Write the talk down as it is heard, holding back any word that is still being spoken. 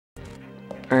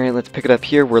Alright, let's pick it up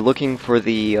here. We're looking for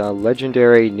the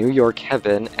legendary New York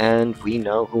Heaven, and we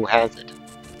know who has it.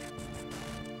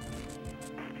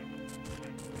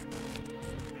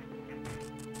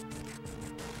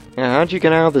 Yeah, how'd you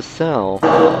get out of the cell?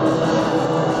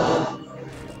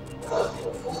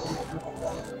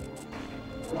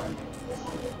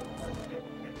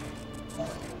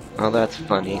 Oh, that's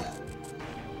funny.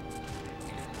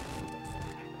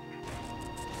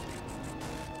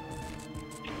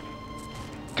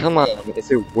 Come on, is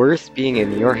it worse being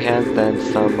in your hands than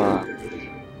some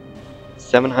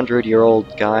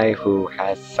 700-year-old guy who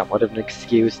has somewhat of an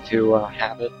excuse to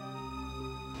have it?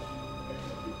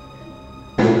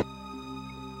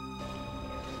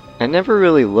 I never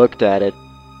really looked at it,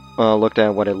 looked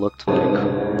at what it looked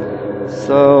like.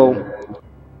 So,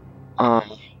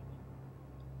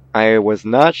 I was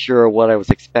not sure what I was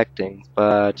expecting,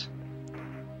 but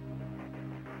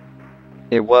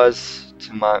it was,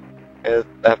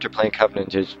 after playing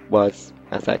Covenant, it was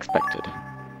as I expected.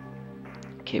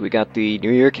 Okay, we got the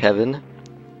New York Heaven.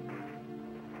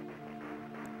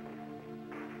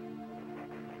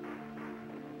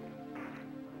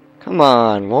 Come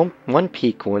on, one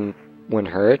peek wouldn't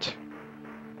hurt.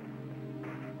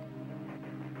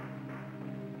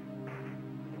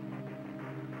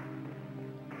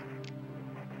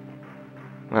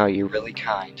 Wow, you're really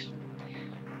kind.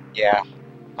 Yeah,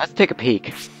 let's take a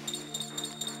peek. Let's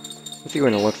see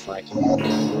what it looks like.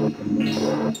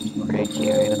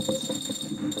 Cranky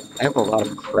items. I have a lot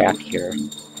of crap here.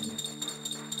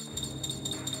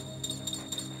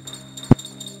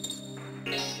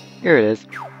 Here it is.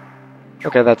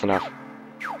 Okay, that's enough.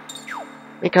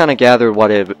 We kind of gathered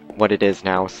what it is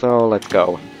now, so let's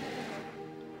go.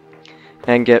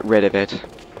 And get rid of it.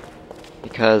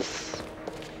 Because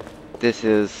this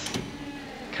is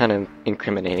kind of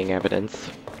incriminating evidence.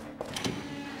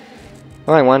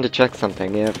 Oh, I wanted to check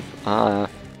something. If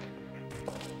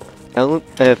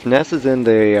Ness is in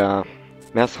the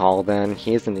mess hall, then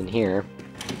he isn't in here.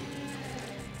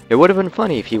 It would have been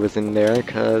funny if he was in there,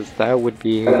 because that would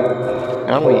be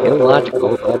not only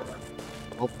illogical, but,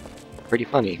 well, pretty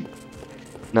funny.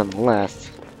 Nonetheless.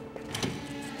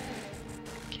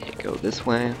 Okay, go this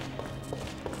way.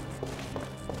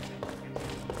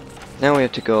 Now we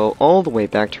have to go all the way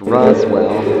back to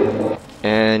Roswell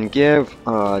and give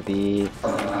Roger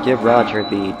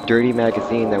the dirty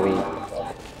magazine that we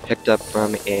picked up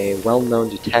from a well-known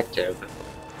detective.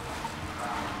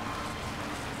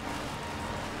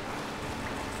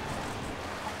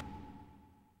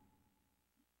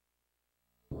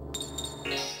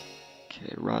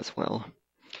 Okay, Roswell.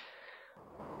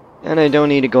 And I don't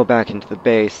need to go back into the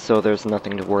base, so there's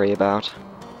nothing to worry about.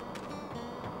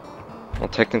 Well,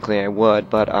 technically I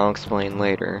would, but I'll explain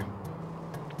later.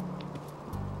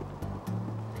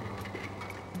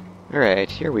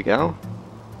 Alright, here we go.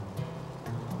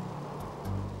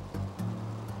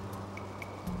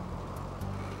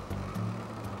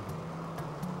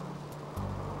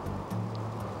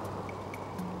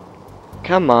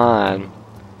 Come on!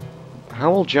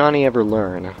 How will Johnny ever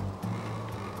learn?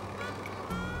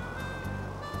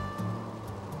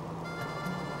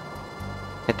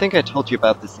 I think I told you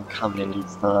about this in Covenant.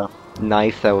 It's the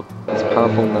knife that was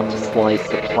powerful enough to slice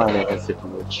the planet as if it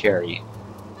were a cherry.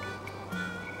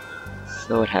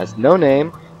 So it has no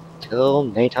name, till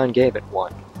Natan gave it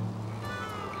one.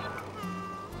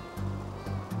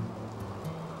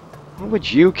 What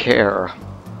would you care?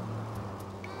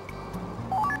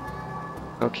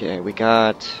 Okay, we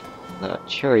got the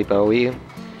Cherry Bowie,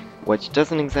 which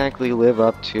doesn't exactly live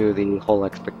up to the whole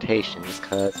expectations,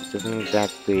 because it doesn't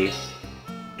exactly...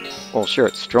 Well, sure,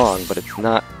 it's strong, but it's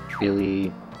not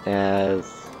really as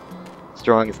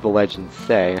strong as the legends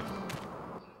say.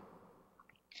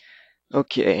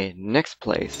 Okay, next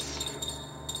place.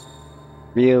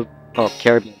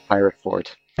 Caribbean Pirate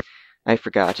Fort. I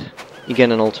forgot. You get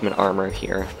an ultimate armor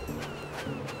here.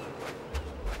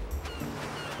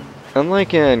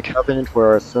 Unlike in Covenant,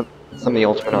 where some of the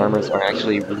ultimate armors are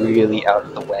actually really out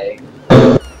of the way,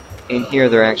 in here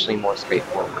they're actually more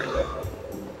straightforward.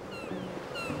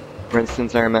 For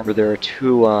instance, I remember there are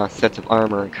two sets of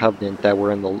armor in Covenant that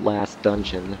were in the last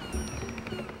dungeon,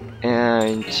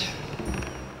 and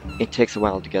it takes a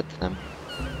while to get to them.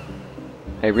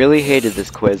 I really hated this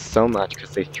quiz so much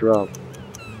because they threw up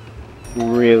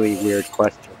really weird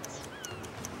questions.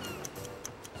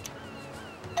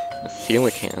 A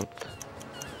coelacanth.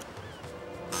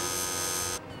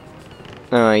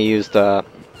 Oh, I used, I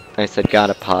said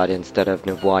Godapod instead of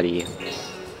Navwadi.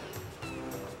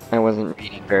 I wasn't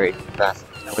reading very fast.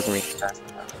 I wasn't reading fast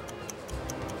enough.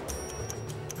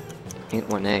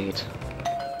 818.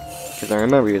 Because I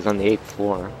remember he was on the 8th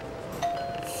floor.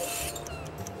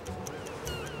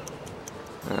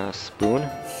 Spoon?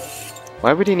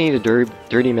 Why would he need a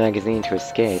dirty magazine to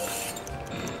escape?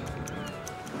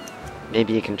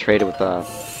 Maybe he can trade it with the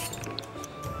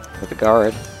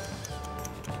guard.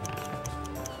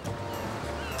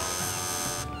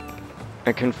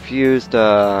 I confused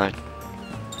Gerard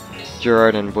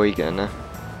and Boygan.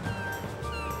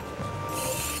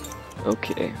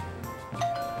 Okay.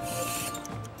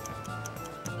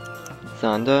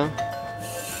 Zonda.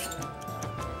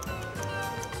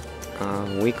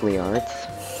 Weekly arts.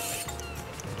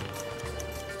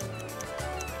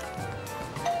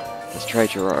 Let's try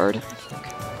Gerard.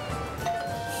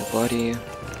 Buddy.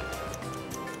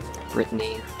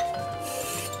 Brittany.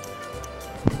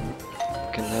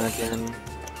 Okanagan.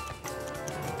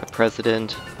 The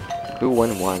president. Who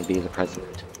wouldn't want to be the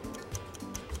president?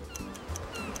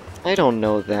 I don't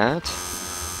know that.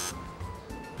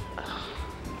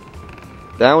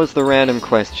 That was the random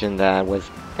question that was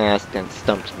asked and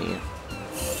stumped me.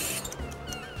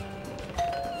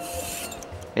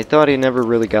 I thought I never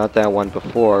really got that one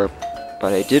before,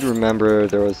 but I did remember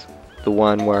there was the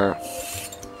one where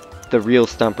the real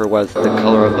stumper was the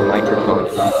color of the microphone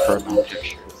in the purple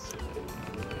pictures.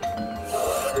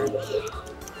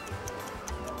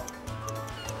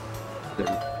 The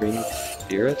green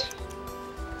spirit?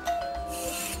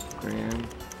 Graham?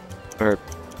 Or,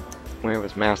 where it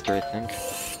was Master, I think.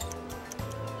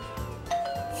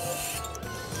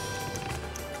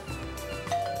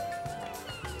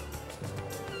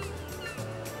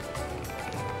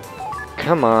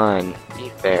 Come on, be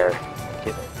fair.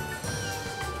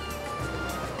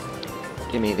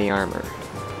 Give me the armor.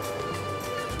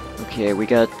 Okay, we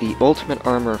got the ultimate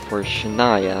armor for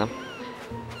Shania.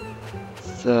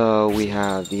 So we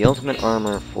have the ultimate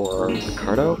armor for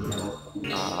Ricardo,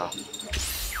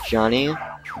 Johnny,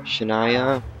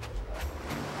 Shania,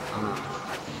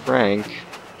 Frank.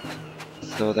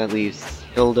 So that leaves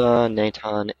Hilda,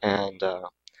 Nathan, and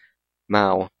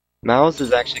Mao. Mao's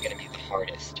is actually going to be the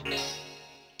hardest,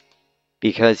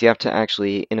 because you have to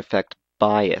actually, in effect,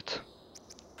 buy it.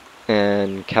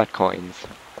 And cat coins.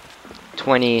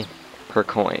 20 per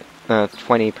coin.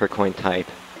 20 per coin type.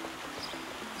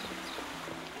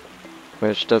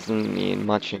 Which doesn't mean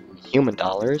much in human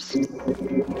dollars.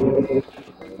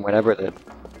 Whatever the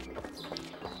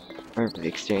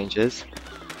exchange is.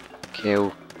 Okay,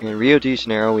 in Rio de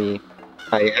Janeiro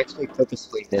I actually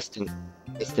purposefully missed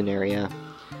an area.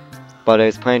 But I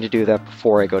was planning to do that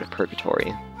before I go to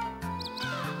Purgatory.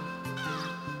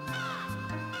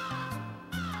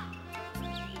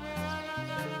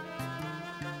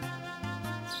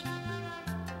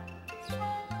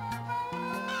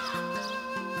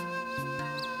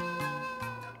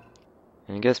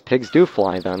 I guess pigs do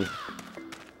fly, then.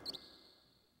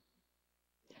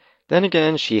 Then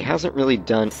again, she hasn't really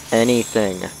done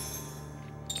anything.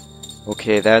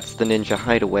 Okay, that's the ninja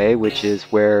hideaway, which is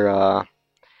where,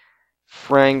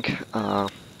 Frank,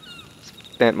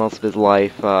 spent most of his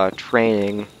life,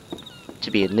 training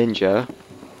to be a ninja.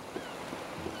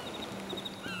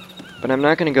 But I'm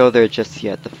not gonna go there just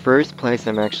yet. The first place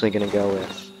I'm actually gonna go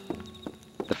is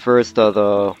the first of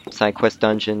the side quest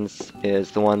dungeons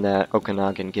is the one that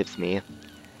Okanagan gives me.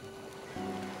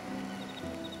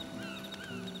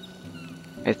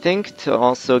 I think to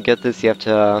also get this you have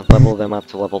to level them up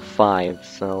to level 5,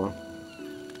 so...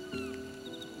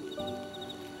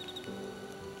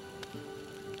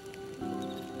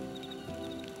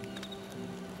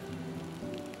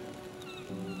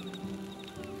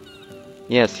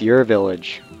 Yes, your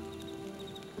village.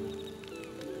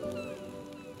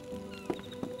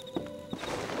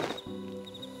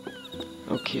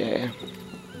 Okay.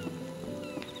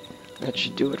 That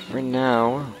should do it for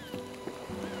now.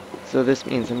 So this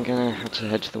means I'm gonna have to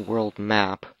head to the world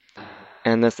map.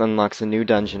 And this unlocks a new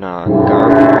dungeon on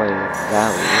Gargoyle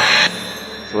Valley.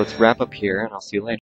 So let's wrap up here, and I'll see you later.